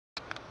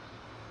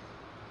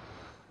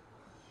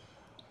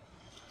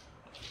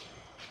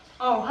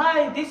Oh,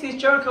 hi, this is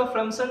Jericho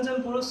from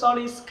Shenzhen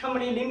BlueSolids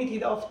Company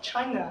Limited of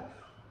China.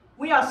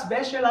 We are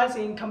specialized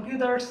in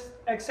computers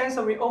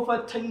accessory over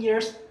 10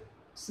 years,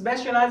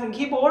 specialized in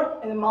keyboard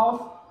and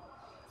mouse.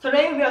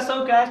 Today, we are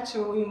so glad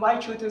to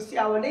invite you to see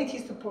our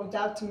latest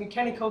product,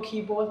 mechanical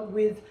keyboard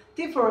with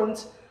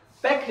different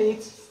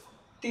backlit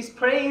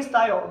display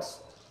styles.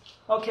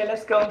 Okay,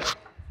 let's go.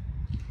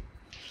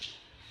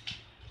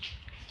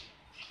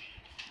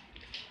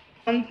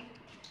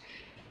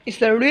 It's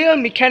the real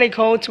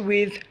mechanical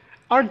with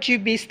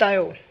RGB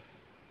style.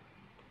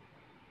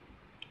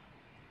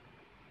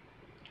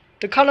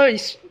 The color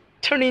is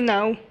turning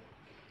now.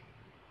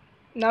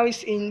 Now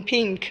it's in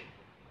pink.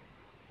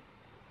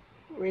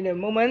 Wait a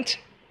moment.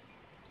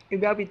 It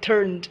will be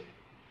turned.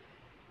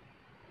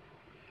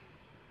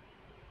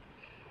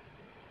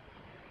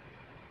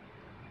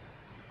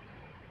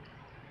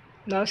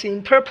 Now it's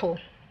in purple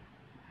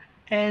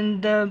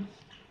and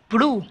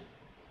blue.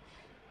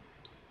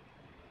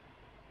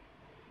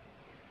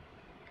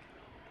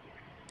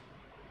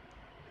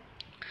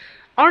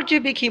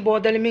 RGB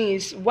keyboard that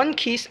means one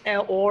key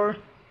or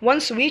one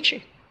switch.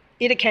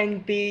 It can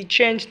be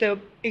changed.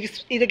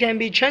 It can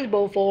be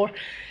changeable for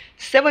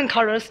 7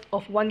 colors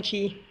of one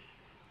key.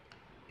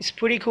 It's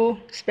pretty cool,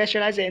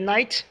 specialized at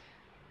night.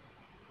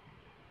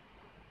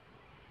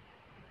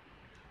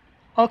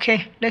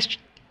 Okay, let's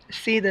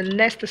see the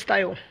next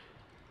style.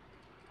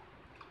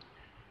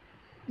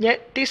 Yeah,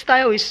 this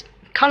style is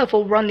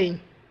colorful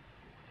running.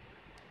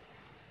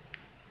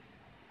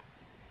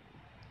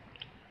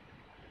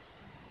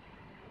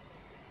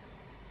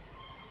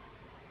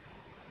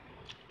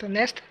 The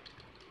next.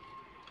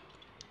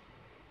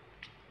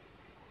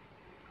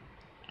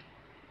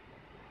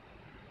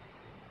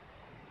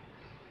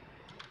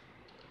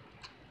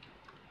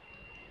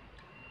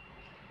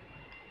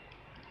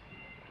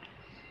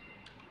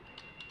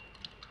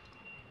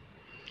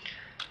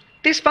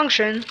 This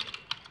function,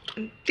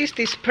 this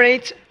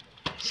display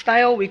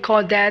style, we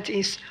call that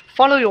is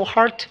follow your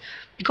heart,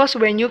 because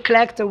when you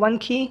collect the one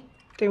key,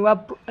 they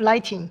will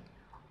lighting,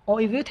 or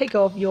if you take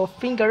off your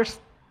fingers,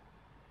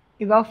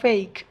 it will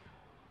fake.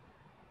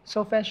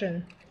 So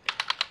fashion,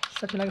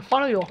 such like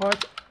follow your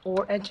heart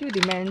or as you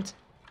demand,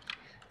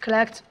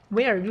 collect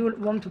where you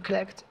want to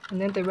collect,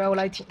 and then they will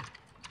lighting.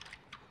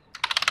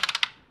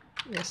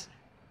 Yes.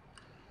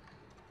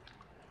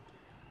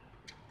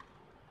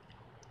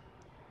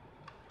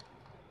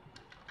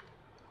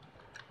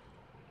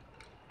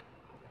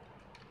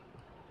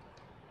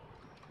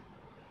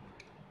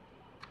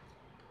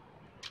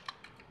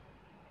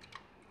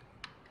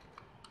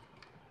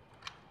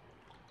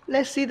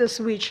 Let's see the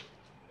switch.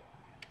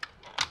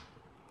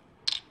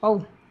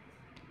 Oh.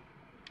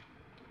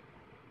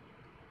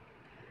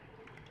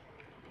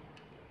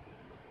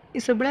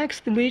 It's a black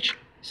switch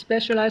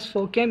specialized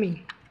for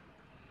gaming.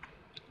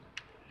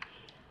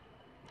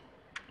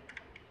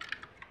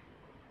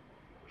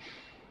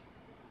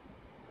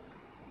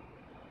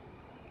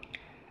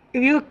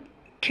 If you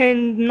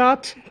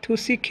cannot to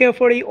see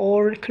carefully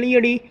or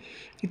clearly,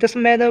 it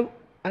doesn't matter.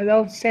 I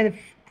will send a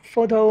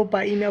photo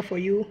by email for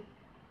you.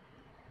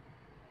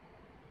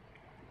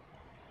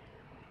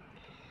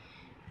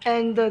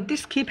 And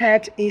this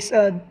keypad is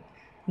a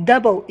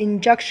double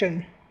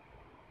injection.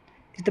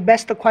 It's the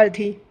best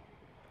quality.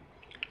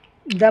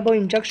 Double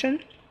injection.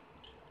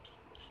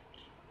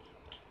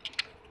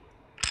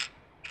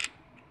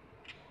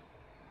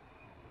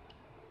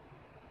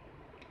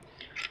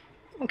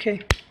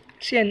 Okay,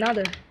 see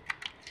another.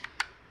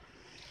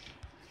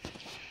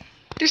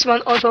 This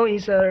one also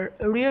is a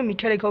real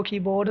mechanical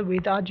keyboard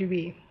with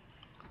RGB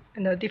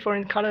and a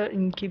different color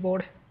in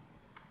keyboard.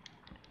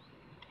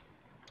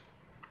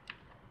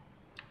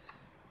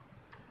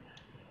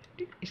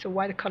 It's a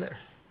white color,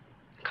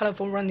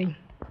 colorful running.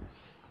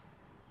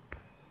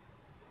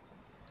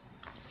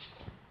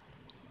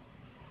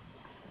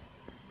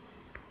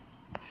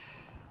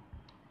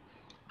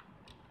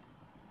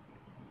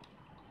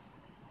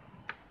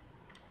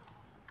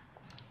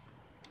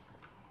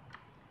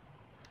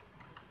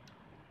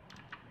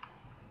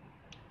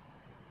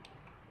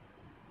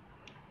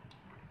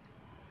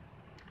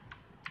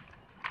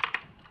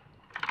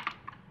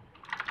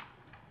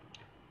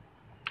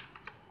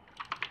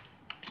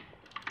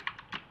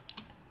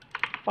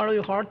 Follow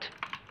your heart.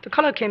 The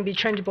color can be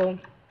changeable.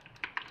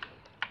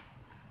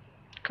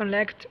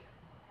 Connect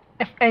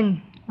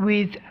FN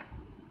with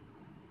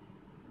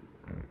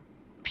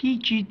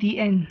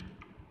PGDN,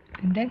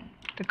 and then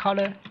the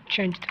color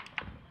changed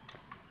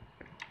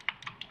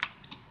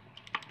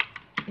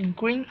in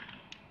green,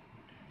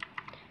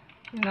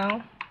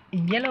 now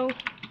in yellow,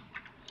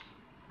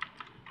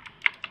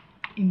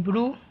 in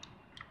blue,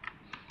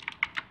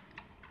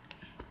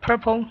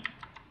 purple,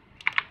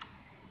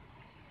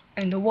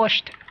 and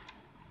washed,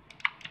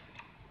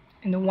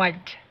 and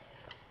white.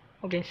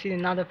 Okay, see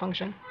another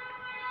function.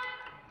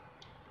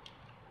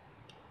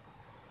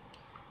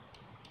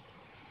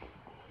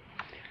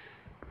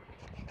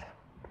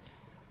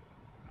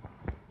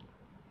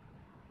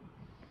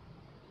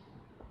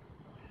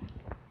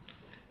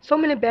 So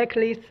many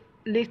backlit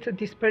list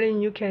display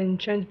you can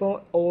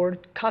changeable or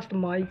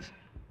customize.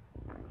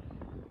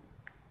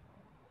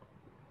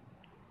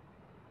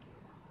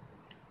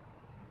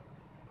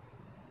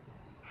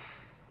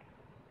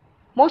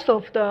 Most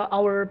of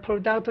our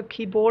product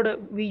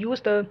keyboard we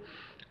use the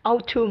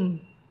auto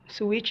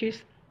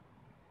switches.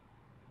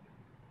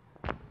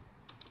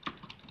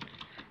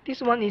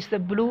 This one is the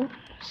blue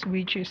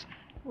switches.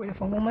 Wait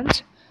for a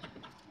moment.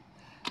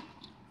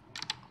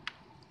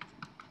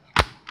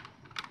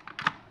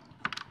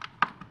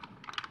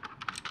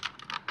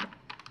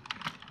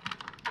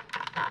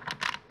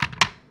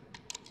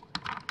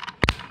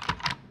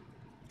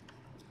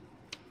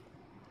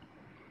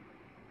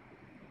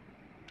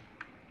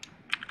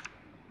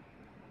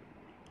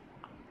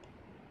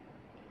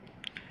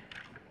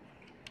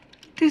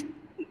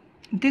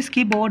 This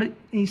keyboard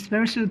is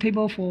very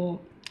suitable for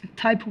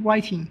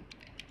typewriting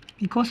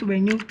because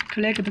when you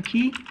click the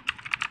key,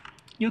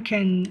 you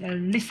can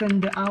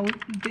listen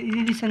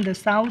the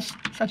sounds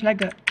such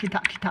like a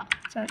kita kita.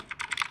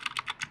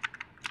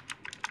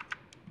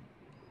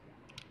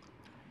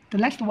 The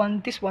next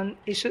one, this one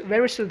is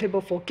very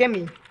suitable for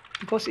gaming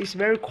because it's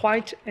very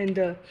quiet and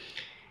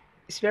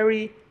it's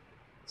very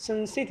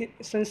sensitive.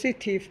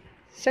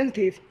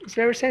 It's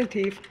very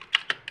sensitive.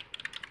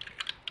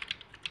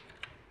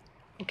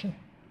 Okay.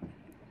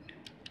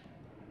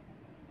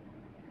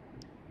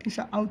 These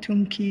are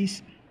auto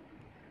keys,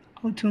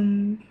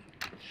 auto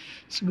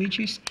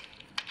switches.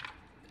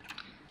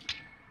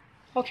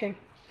 Okay,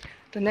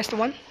 the next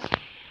one.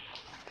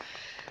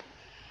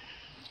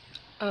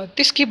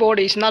 This keyboard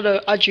is not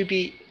a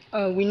RGB.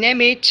 We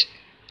name it,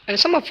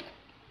 and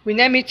we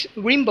name it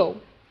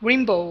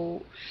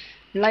rainbow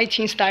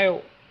lighting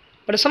style.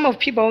 But some of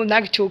people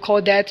like to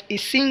call that a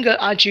single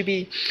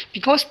RGB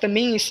because the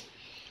means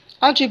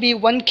RGB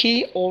one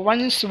key or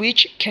one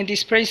switch can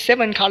display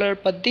 7 colors,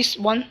 but this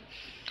one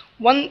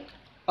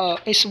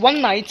is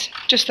one light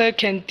just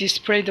can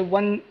display the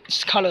one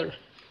color.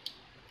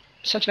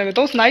 Such like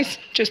those lights,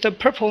 just a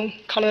purple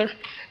color,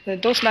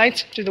 those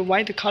lights, just a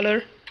white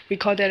color. We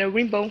call that a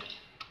rainbow.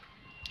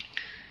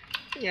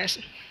 Yes,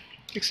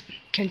 it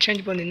can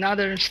change for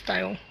another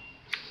style.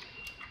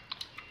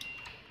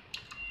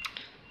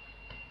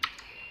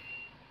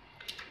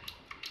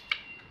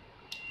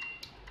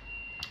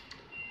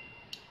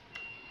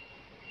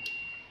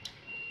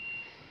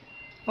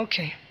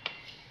 Okay.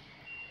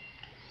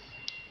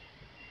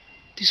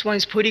 This one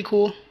is pretty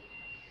cool.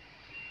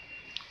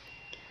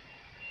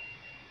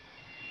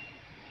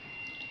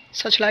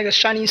 Such like a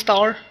shining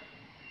star.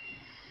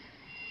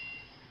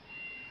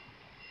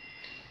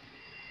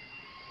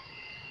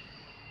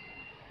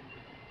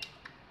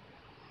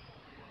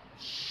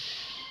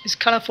 It's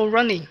colorful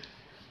running.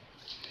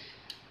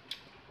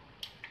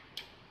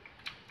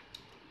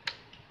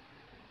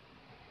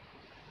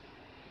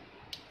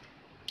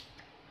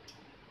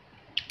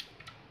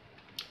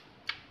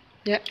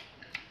 Yeah.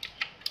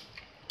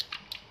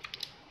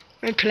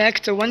 When we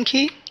collect the one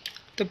key,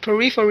 the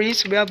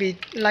peripheries will be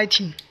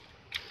lighting.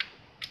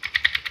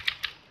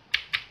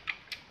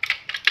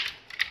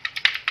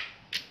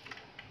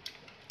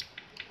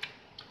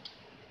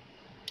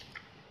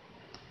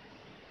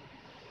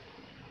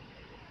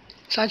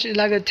 Such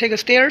like take a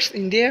stairs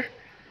in there,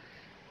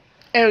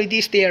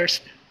 LED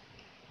stairs.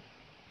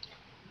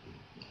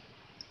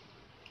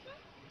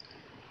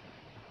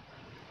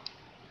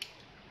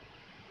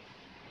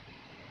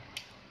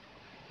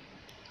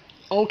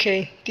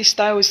 Okay, this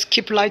style is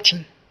keep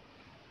lighting.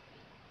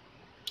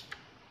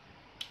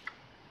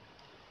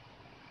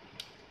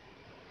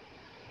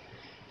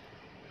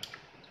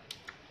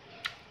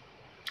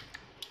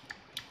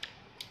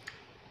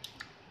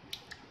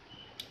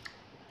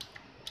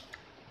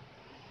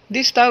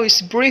 This style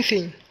is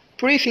breathing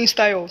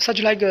style, such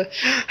like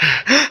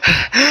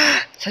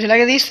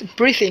this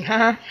breathing.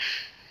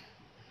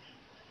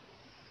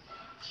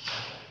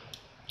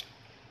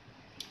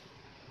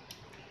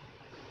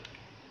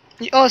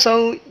 You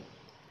also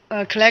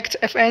collect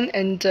FN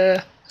and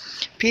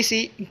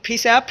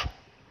PC app,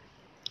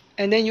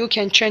 and then you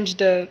can change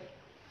the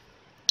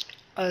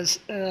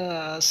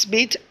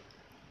speed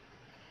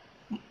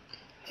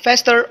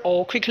faster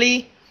or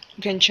quickly.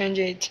 You can change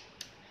it.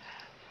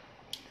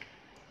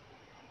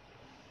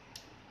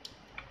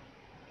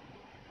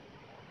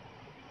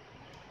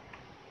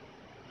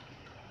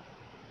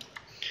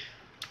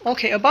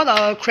 Okay, about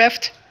our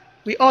craft,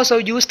 we also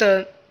use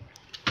the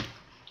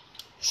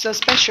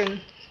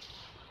suspension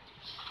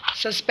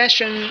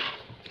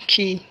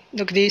key.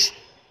 Look at this.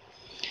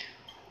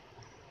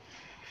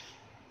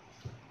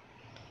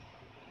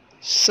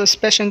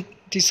 Suspension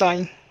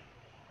design.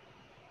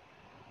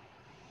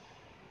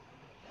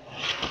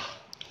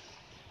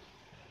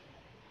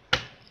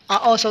 Are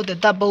also the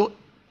double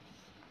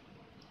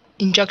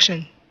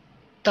injection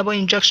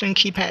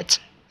keypad,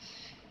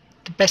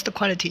 the best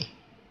quality.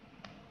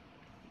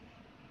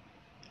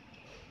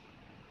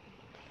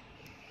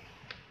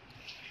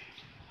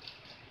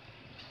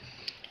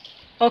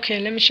 Okay,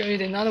 let me show you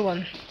another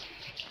one.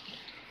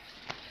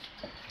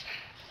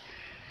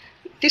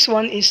 This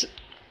one is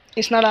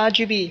not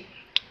RGB.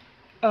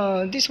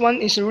 this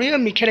one is a real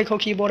mechanical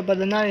keyboard, but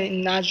not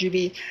in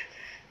RGB.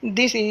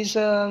 This is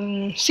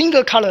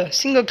single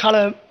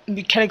color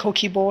mechanical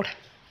keyboard.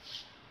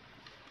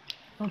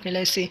 Okay,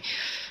 let's see.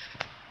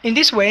 In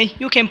this way,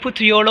 you can put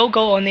your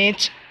logo on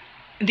it.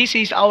 This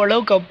is our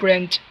logo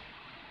brand.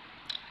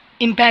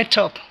 Impact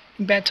Top,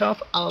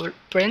 our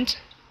brand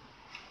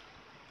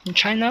in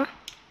China.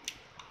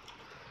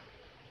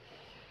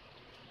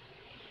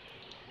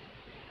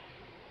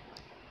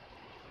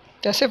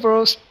 There are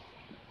several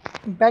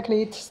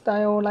backlit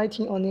style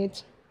lighting on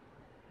it.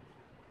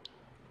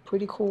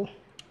 Pretty cool.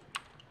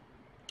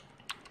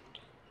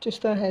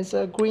 Just has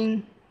a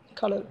green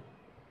color.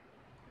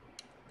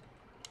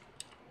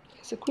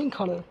 It's a green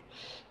color.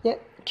 Yeah,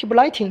 keep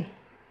lighting.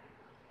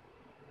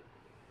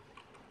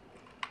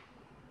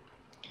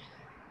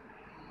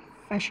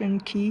 Fashion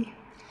key.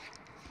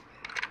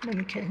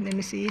 Let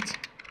me see it.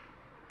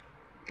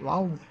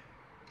 Wow,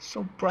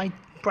 so bright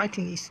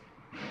is.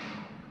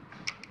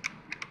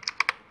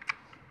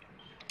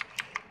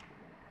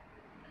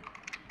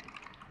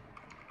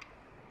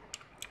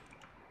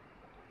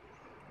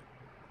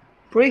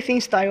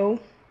 Breathing style.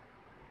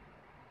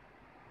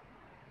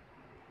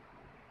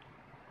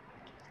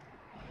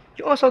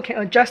 You also can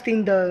adjust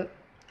in the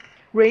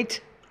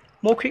rate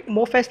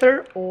more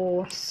faster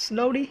or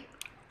slowly.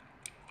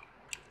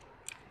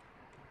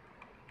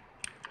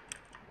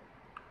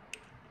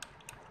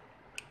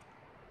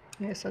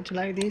 Yeah, such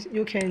like this.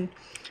 You can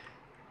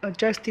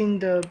adjust in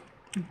the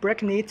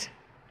brightness.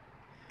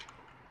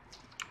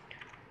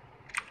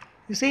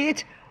 You see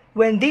it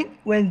when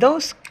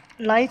those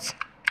lights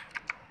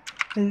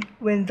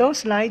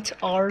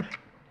are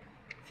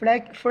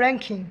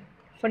flickering,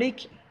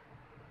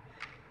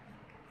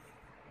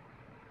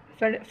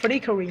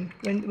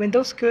 when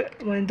those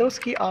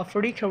keys are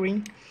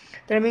flickering,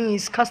 that means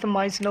it's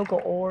customized logo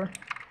or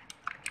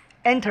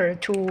enter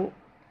to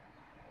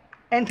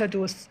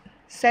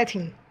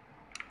setting.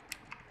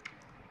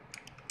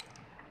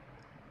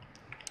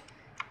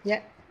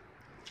 Yeah.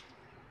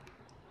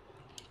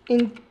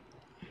 In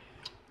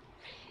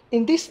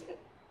this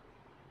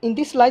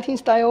lighting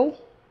style,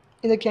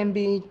 it can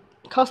be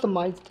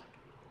customized,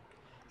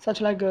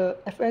 such like a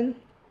FN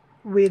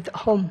with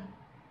home,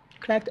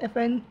 collect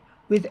FN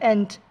with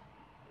end,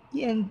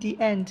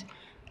 end,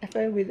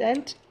 FN with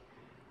end.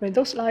 When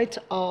those lights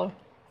are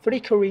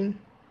flickering,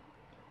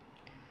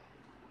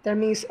 that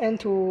means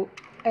enter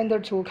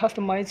to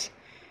customize,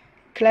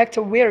 collect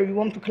where you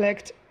want to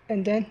collect,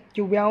 and then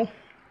you will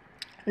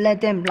let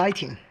them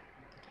lighting,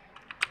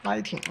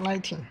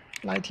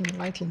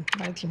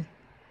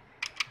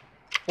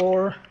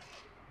 or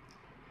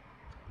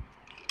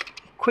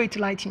quit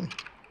lighting,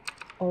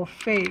 or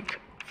fake,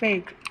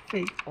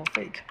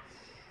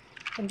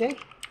 and then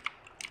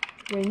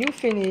when you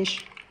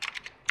finish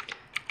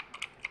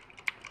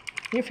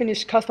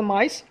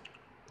customize,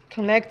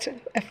 connect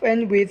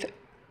FN with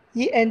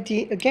END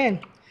again,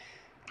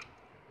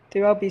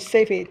 they will be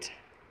saved.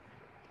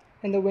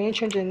 And when you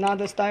change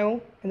another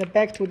style and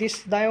back to this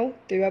style,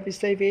 they will be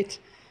saved.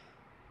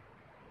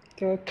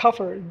 The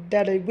cover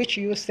that which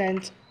you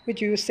saved.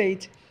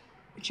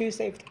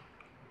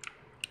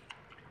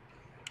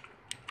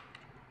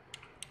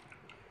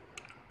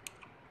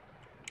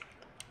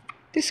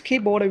 This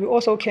keyboard we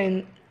also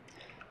can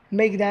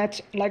make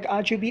that like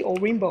RGB or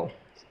rainbow.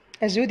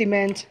 As you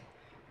demand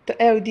the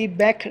LED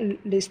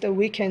backlist,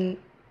 we can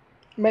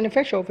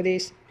manufacture for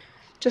this,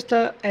 just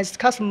as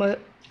customers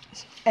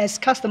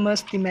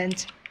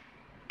demand.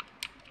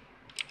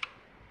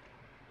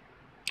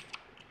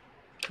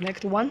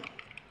 Connect one.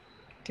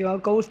 They will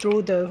go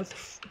through the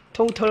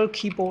total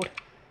keyboard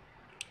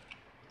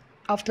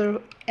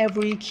after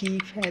every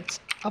keys.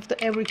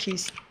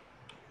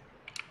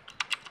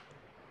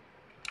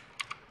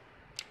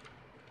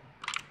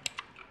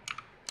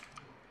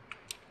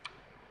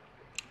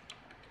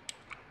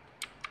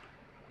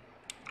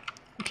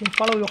 You can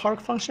follow your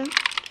heart function.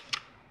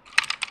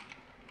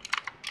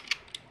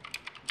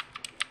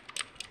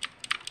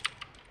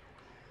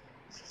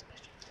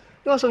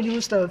 You also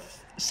use the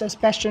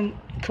suspension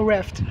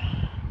craft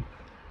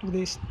of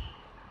this.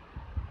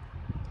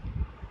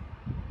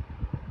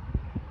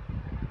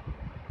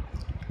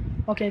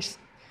 Okay,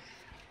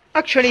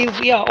 actually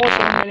we are also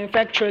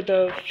manufacture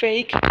the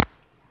fake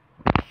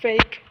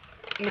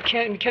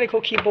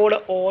mechanical keyboard,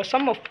 or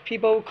some of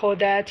people call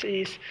that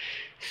is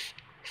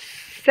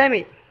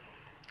semi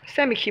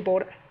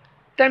keyboard.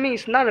 That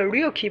means not a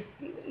real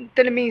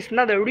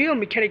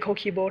mechanical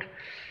keyboard.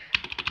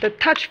 The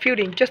touch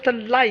feeling just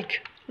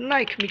like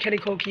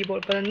mechanical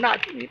keyboard, but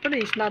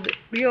it's not a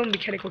real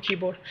mechanical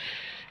keyboard.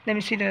 Let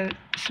me see the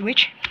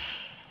switch.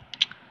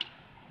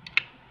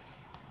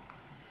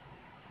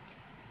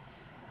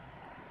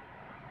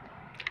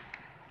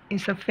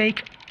 It's a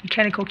fake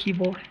mechanical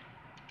keyboard,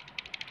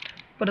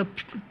 but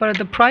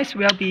the price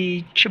will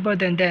be cheaper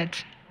than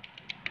that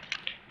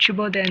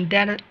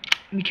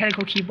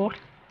mechanical keyboard.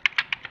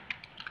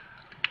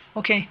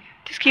 Okay,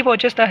 this keyboard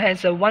just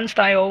has one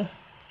style.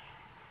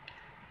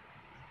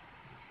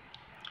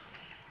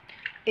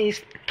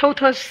 It's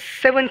total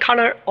 7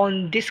 color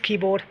on this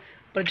keyboard,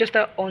 but just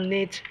on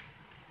it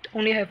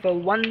only has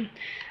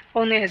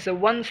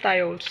one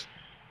styles.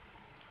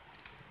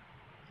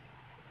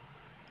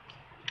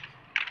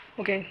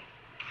 Okay,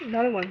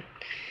 another one.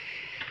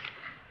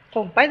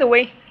 Oh, by the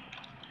way,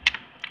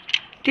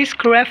 this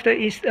craft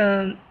is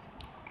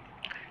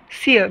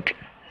silk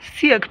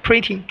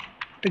printing.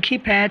 The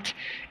keypad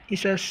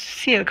is a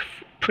silk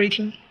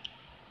printing.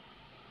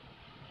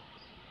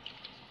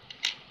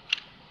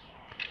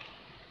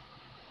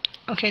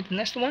 Okay, the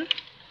next one.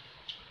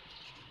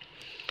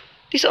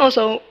 This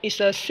also is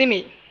a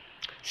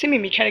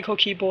semi-mechanical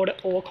keyboard,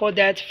 or call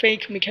that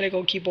fake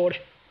mechanical keyboard.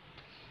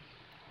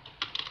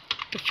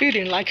 The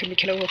feeling like a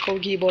mechanical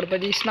keyboard,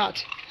 but it's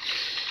not.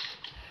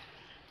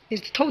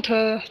 It's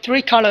total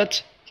 3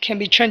 colors, can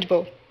be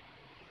changeable.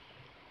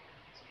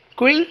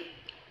 Green,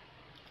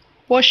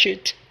 wash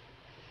it.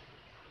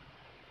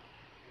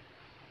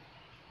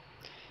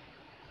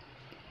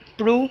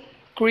 Blue,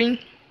 green,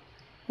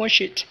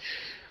 wash it.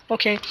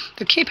 Okay,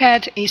 the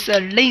keypad is a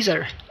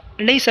laser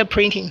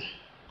printing.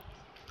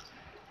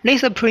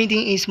 Laser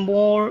printing is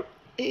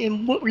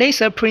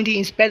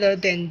better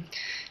than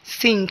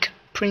ink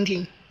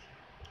printing.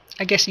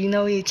 I guess you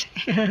know it.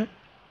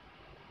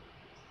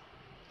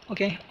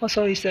 Okay,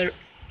 also it's a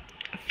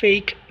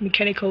fake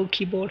mechanical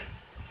keyboard.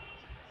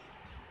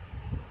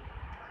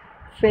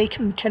 Fake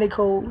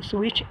mechanical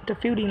switch, the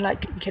feeling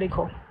like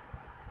mechanical.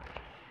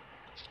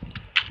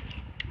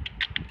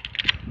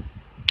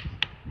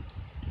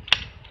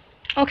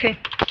 Okay,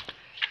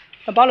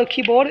 about the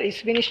keyboard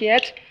is finished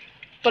yet,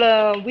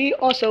 but we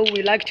also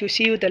would like to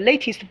see the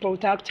latest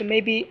product.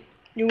 Maybe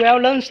you will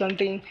learn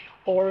something,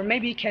 or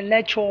maybe can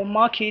let your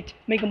market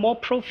make more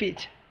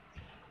profit.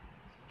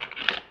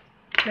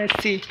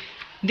 Let's see.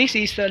 This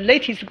is our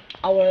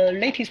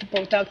latest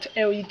product,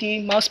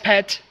 LED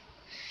mousepad.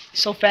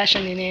 So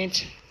fashion in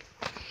it.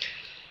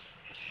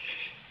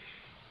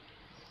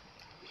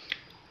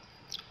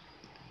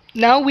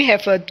 Now we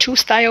have a 2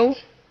 style.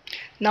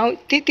 Now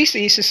this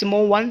is a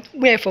small one.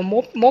 We have a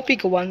more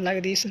bigger one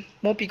like this.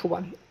 More bigger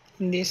one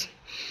in this.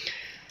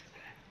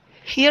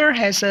 Here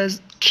has a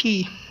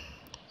key.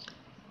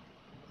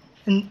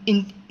 And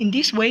in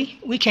this way,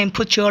 we can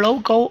put your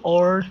logo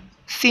or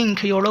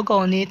sync your logo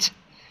on it.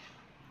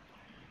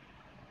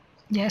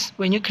 Yes,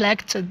 when you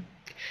collect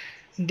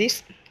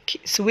this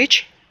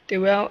switch,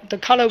 the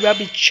color will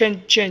be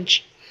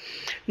changed.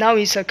 Now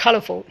it's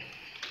colorful.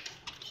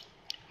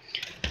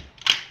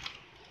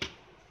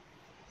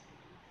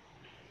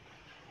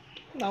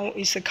 Now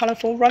it's a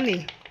colorful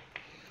running.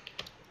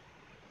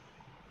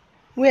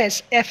 We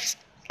have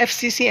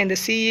FCC and the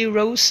CE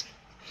rules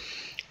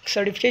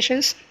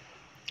certifications.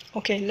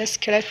 Okay, let's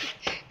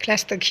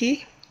collect the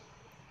key.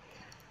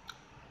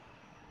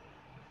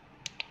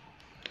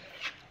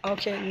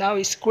 Okay, now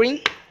it's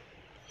green.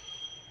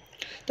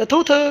 The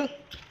total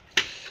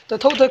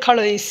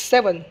color is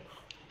 7.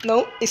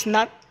 No, it's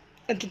not.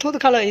 The total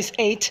color is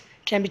 8.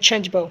 Can be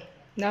changeable.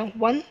 Now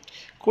 1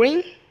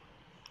 green,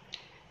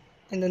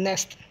 and the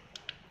next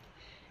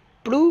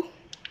blue,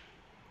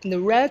 and the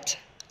red,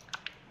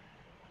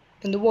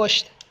 and the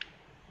washed,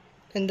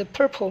 and the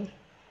purple,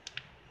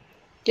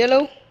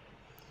 yellow,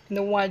 and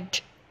the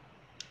white.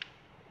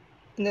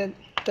 And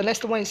the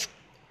last one is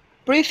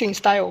breathing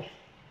style.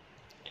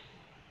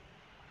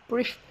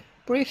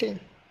 Breathing.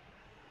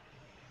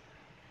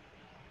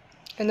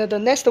 And the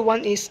next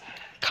one is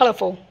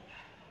colorful.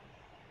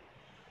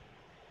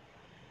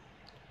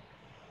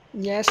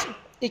 Yes,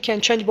 it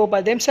can changeable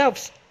by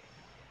themselves.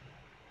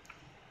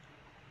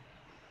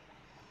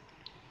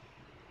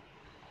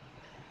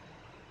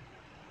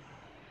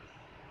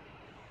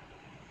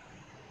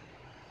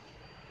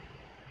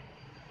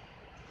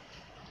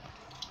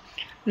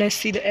 Let's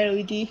see the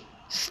LED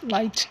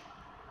light.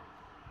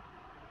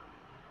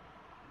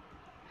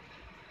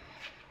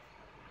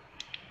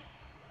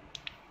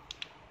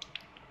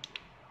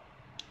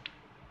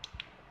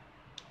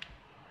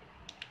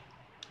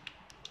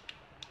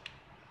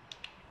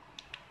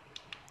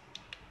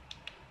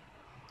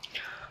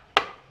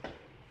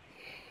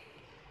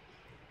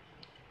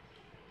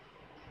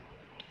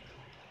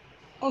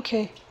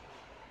 Okay.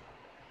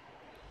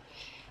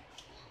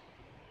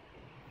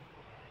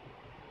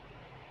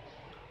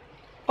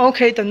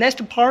 Okay, the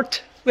next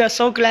part, we are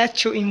so glad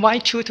to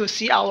invite you to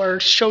see our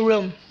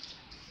showroom.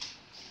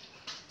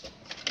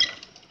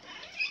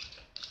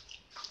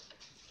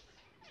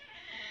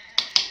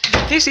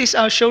 This is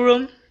our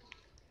showroom,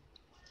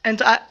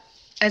 and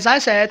as I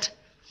said,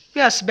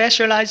 we are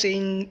specialized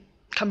in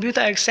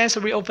computer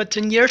accessory over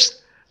 10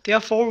 years.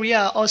 Therefore, we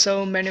are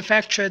also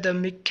manufacture the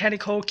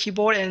mechanical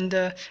keyboard and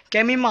the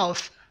gaming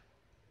mouse.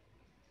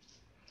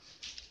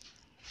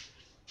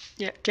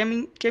 Yeah,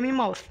 gaming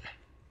mouse.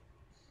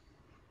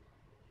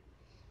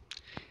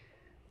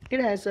 It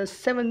has a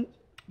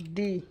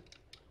 7D.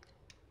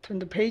 Turn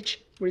the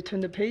page, return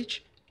the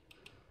page.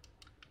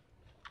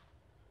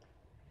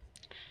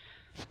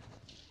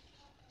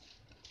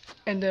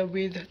 And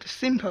with the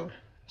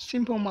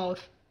simple mouse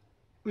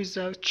with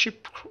a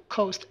cheap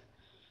cost.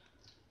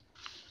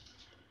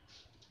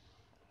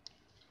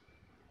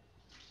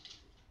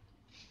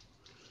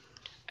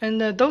 And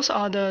those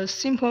are the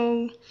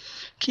simple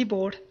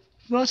keyboard.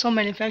 We also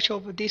manufacture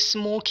this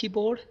small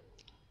keyboard,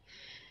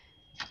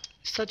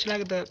 such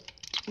like the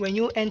when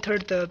you enter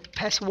the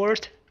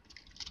password,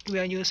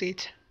 we'll use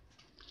it.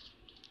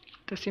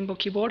 The simple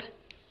keyboard.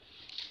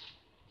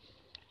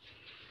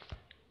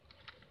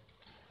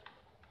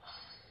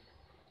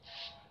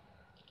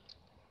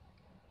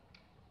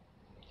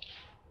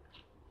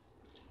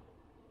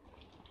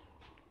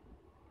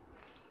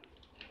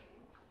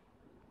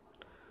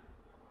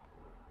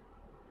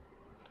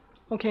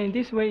 Okay,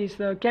 this way is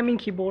the gaming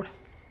keyboard.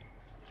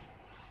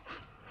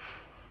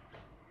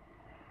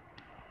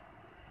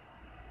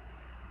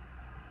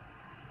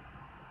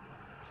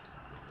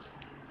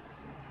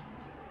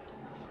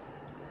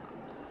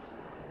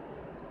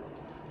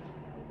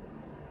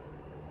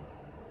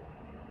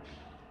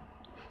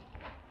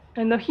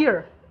 And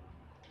here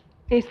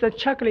is the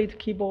chocolate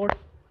keyboard.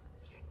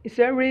 It's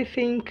very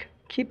thin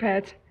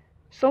keypad,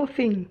 so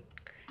thin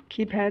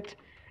keypad.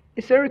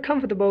 It's very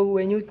comfortable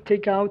when you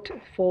take out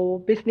for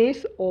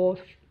business or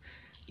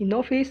in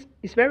office.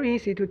 It's very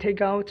easy to take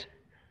out.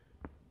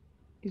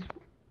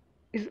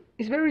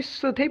 It's very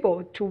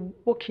suitable to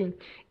working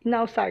in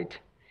outside.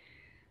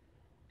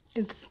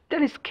 And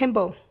that is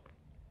Campbell.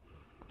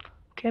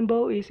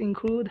 Campbell is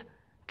include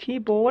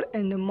keyboard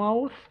and the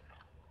mouse.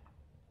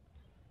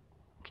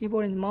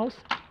 Keyboard and mouse.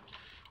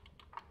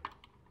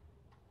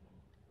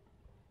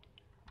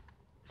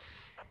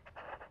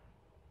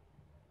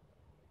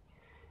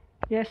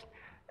 Yes,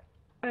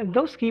 and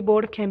those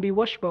keyboards can be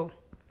washable.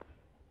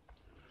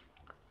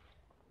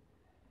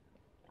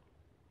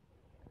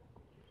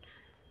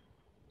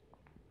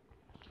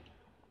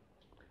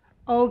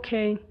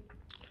 Okay,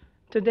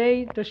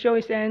 today the show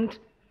is end.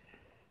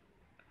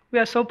 We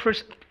are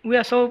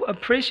so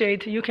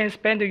appreciate you can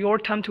spend your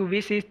time to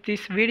visit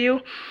this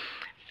video,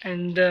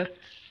 and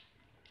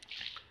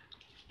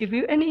if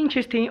you any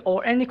interesting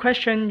or any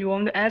question you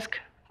want to ask,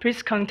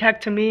 please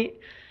contact me,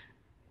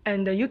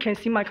 and you can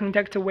see my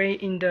contact way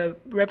in the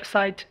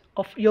website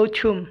of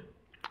YouTube.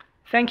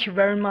 Thank you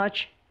very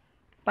much.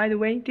 By the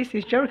way, this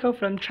is Jericho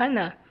from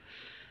China.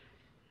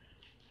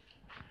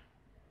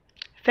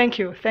 Thank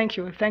you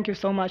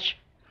so much.